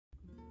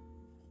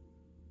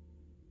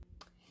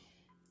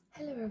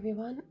Hello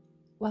everyone,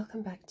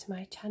 welcome back to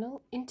my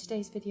channel. In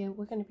today's video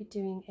we're going to be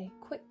doing a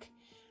quick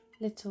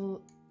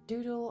little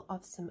doodle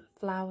of some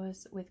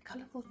flowers with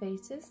colourful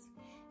faces,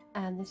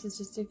 and this is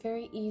just a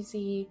very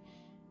easy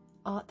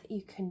art that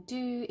you can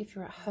do if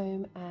you're at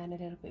home and a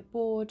little bit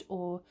bored,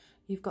 or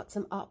you've got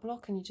some art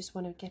block and you just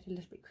want to get a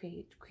little bit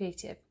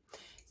creative.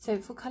 So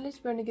for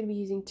colours, we're only going to be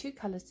using two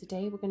colours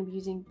today. We're going to be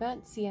using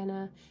burnt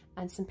sienna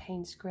and some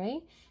Payne's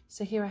grey.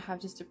 So here I have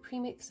just a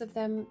premix of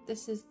them.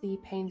 This is the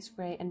Payne's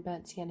grey and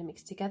burnt sienna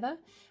mixed together,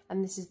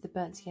 and this is the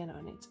burnt sienna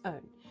on its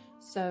own.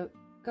 So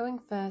going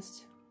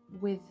first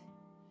with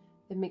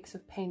the mix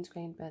of Payne's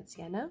grey and burnt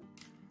sienna,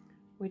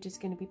 we're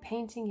just going to be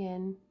painting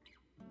in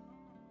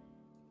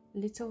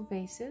little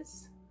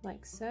vases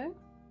like so,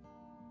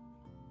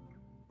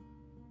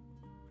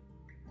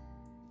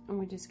 and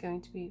we're just going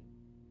to be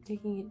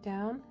taking it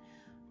down.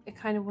 I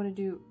kind of want to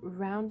do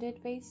rounded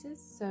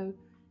vases, so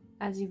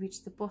as you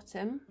reach the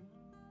bottom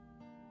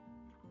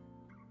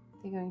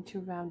they're going to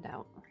round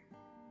out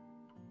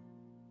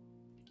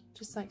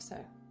just like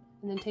so.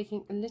 And then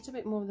taking a little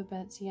bit more of the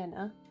burnt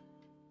sienna,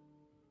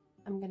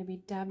 I'm going to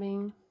be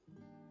dabbing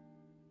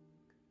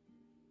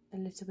a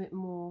little bit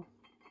more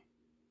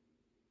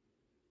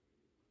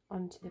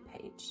onto the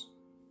page.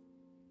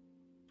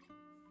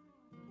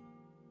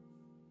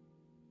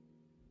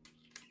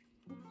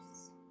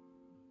 Oops.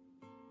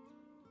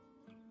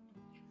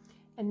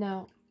 And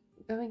now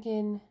going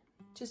in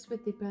just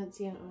with the burnt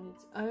sienna on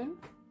its own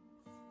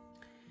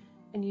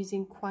and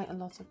using quite a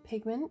lot of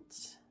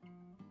pigment,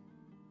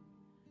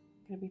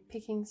 I'm going to be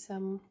picking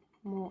some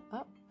more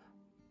up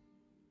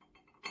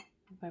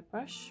with my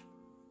brush.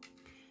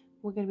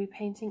 We're going to be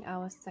painting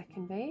our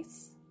second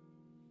vase.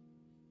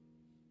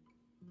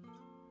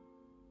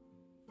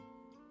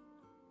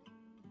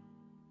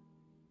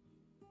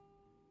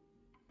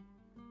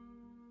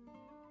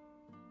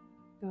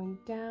 Going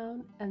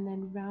down and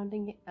then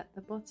rounding it at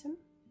the bottom.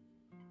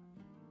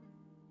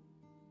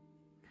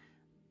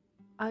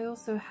 I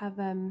also have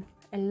a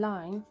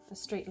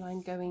straight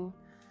line going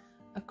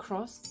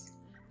across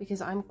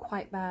because I'm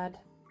quite bad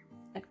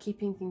at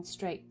keeping things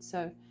straight,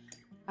 so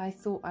I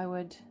thought I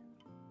would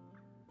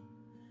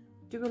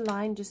do a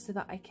line just so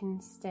that I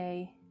can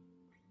stay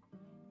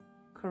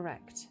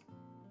correct.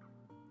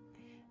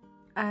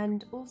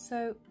 And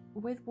also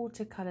with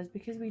watercolors,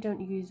 because we don't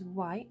use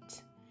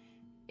white,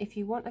 if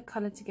you want a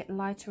colour to get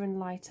lighter and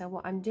lighter,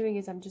 what I'm doing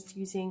is I'm just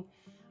using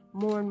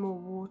more and more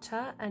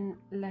water and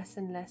less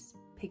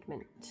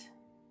pigment.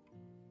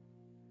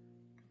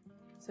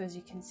 So as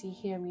you can see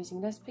here, I'm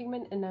using less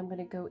pigment, and I'm going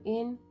to go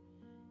in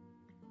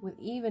with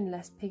even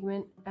less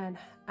pigment and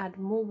add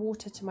more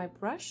water to my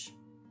brush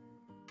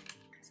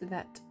so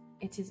that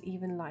it is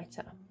even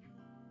lighter.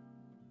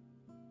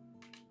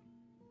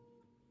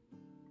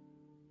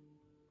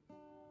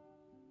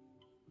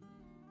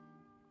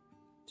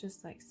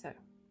 Just like so.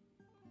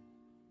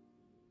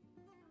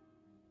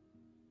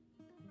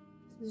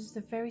 This is just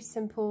a very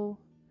simple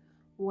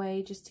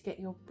way just to get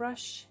your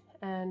brush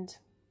and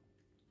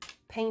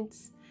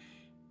paints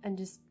and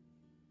just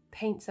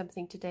paint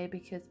something today,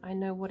 because I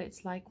know what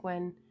it's like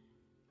when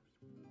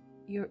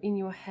you're in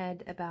your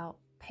head about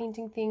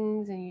painting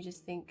things and you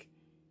just think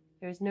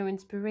there is no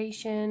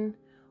inspiration,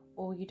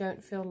 or you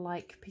don't feel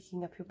like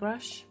picking up your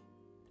brush.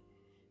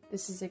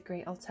 This is a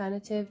great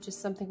alternative, just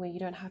something where you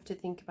don't have to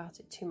think about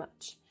it too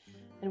much.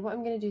 And what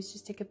I'm going to do is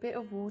just take a bit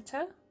of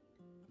water,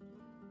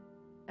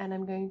 and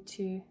I'm going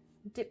to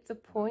dip the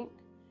point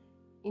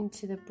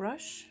into the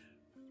brush,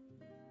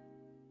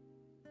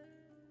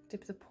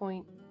 dip the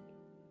point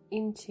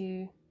into,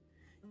 you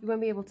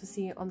won't be able to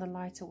see it on the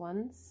lighter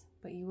ones,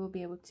 but you will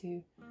be able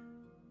to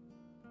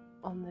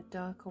on the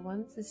darker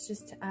ones. It's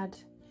just to add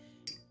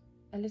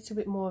a little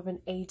bit more of an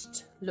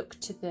aged look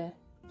to the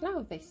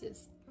flower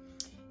faces.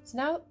 So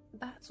now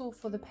that's all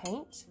for the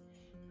paint,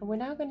 and we're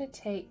now going to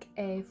take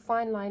a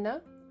fine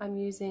liner. I'm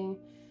using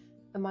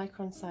a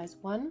Micron size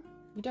 1.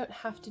 You don't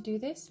have to do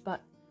this,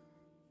 but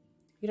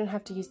you don't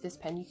have to use this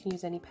pen, you can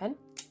use any pen.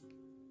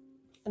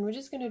 And we're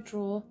just going to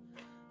draw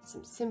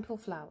some simple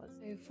flowers.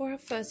 So for our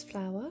first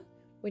flower,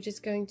 we're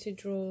just going to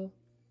draw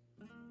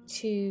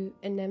 2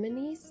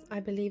 anemones,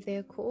 I believe they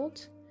are called.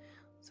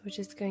 So we're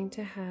just going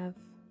to have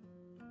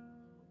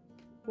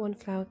one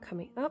flower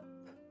coming up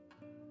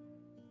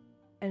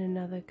and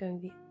another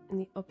going in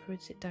the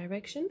opposite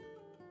direction.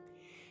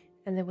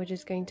 And then we're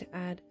just going to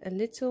add a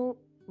little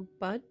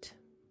bud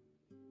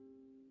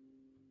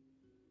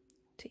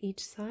to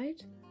each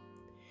side,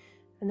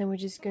 and then we're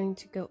just going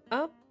to go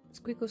up,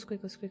 squiggle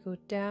squiggle squiggle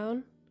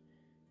down,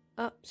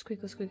 up,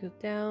 squiggle squiggle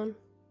down,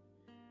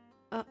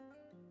 up,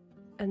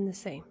 and the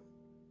same.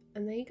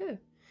 And there you go.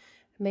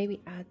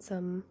 Maybe add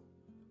some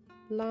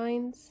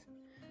lines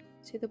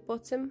to the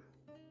bottom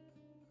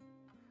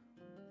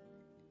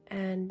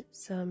and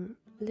some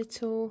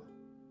little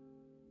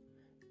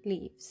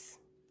leaves.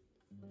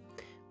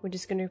 We're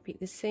just going to repeat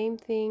the same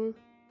thing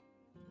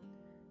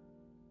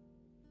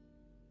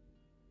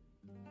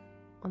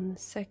on the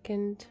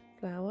second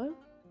flower.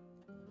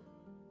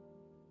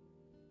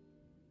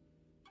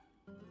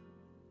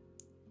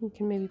 You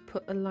can maybe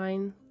put a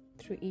line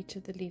through each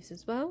of the leaves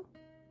as well,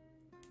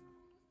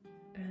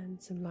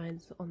 and some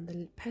lines on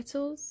the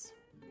petals,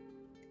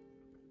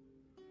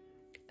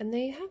 and there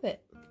you have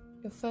it,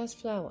 your first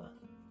flower.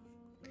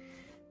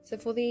 So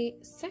for the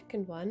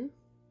second one,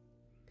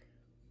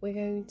 we're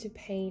going to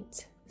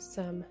paint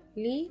some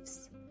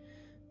leaves.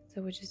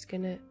 So we're just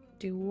going to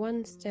do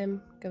one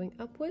stem going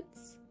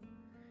upwards,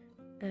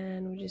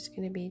 and we're just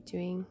going to be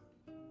doing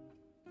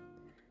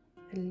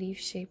a leaf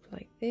shape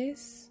like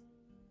this.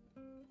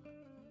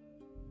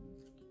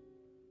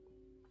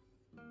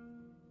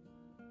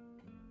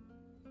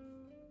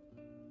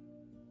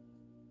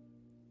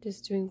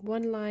 Just doing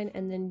one line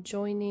and then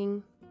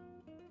joining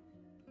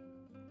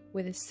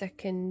with a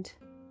second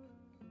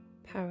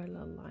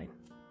parallel line,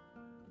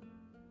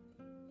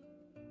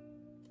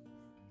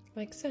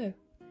 like so.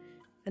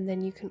 And then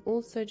you can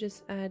also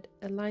just add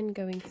a line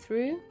going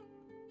through,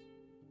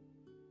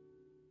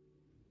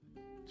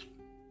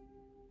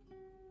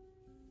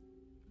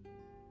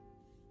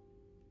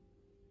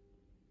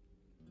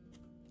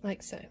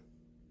 like so.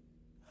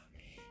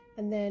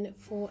 And then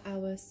for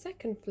our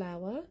second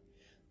flower,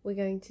 we're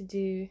going to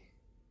do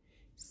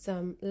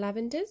some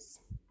lavenders.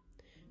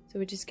 So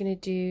we're just going to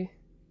do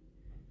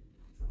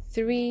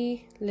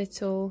 3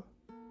 little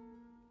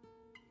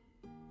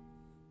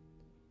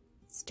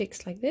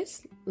sticks like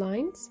this,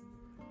 lines,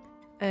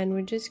 and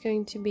we're just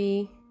going to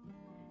be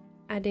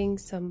adding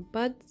some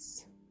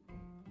buds.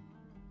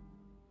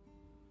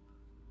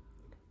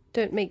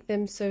 Don't make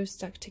them so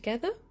stuck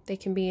together, they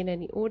can be in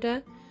any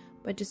order,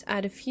 but just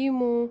add a few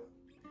more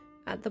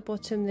at the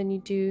bottom than you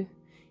do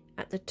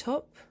at the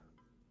top,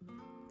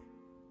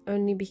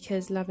 only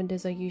because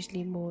lavenders are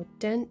usually more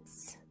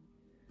dense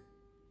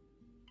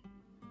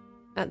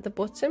at the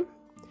bottom.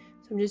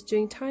 So I'm just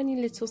doing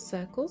tiny little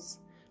circles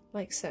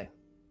like so,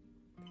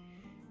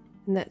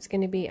 and that's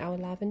going to be our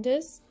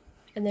lavenders.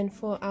 And then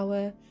for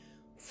our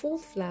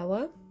fourth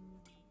flower,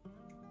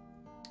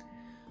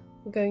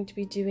 we're going to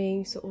be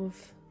doing sort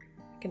of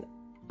like an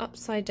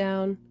upside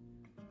down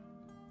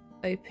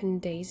open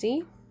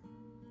daisy.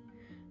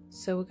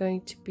 So we're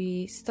going to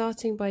be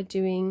starting by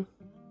doing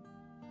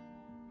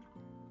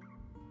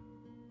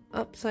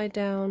upside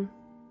down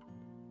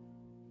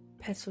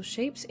petal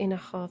shapes in a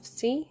half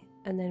C,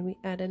 and then we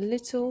add a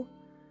little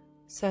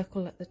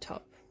circle at the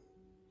top,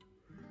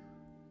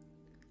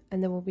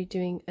 and then we'll be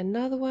doing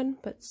another one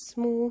but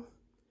small,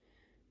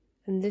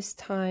 and this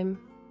time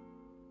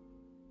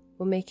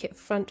we'll make it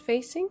front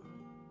facing.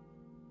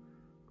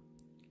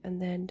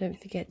 And then don't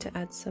forget to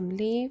add some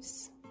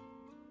leaves.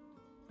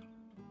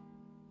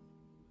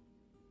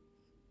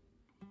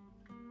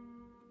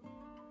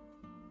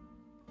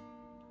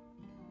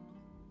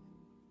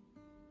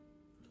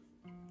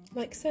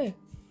 Like so.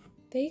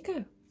 There you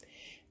go.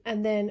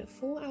 And then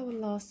for our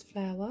last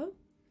flower,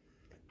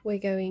 we're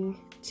going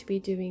to be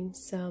doing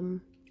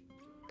some,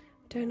 I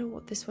don't know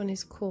what this one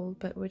is called,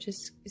 but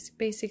it's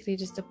basically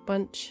just a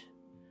bunch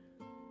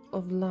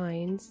of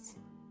lines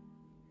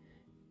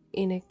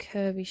in a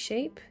curvy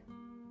shape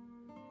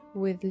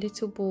with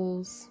little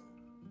balls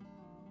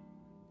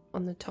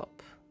on the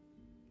top,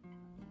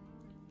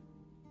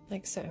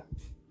 like so.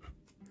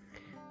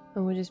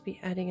 And we'll just be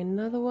adding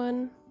another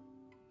one,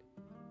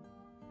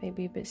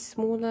 maybe a bit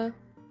smaller.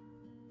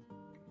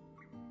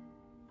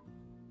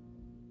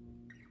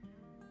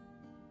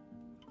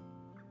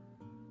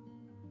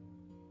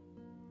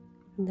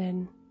 And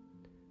then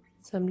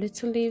some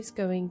little leaves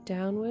going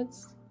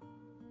downwards.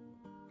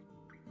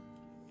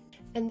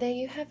 And there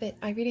you have it.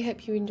 I really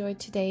hope you enjoyed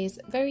today's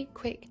very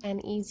quick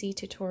and easy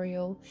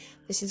tutorial.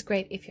 This is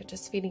great if you're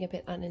just feeling a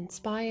bit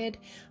uninspired.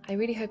 I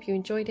really hope you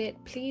enjoyed it.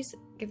 Please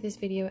give this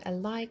video a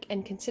like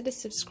and consider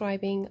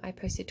subscribing. I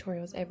post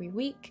tutorials every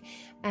week,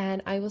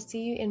 and I will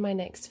see you in my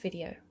next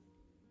video.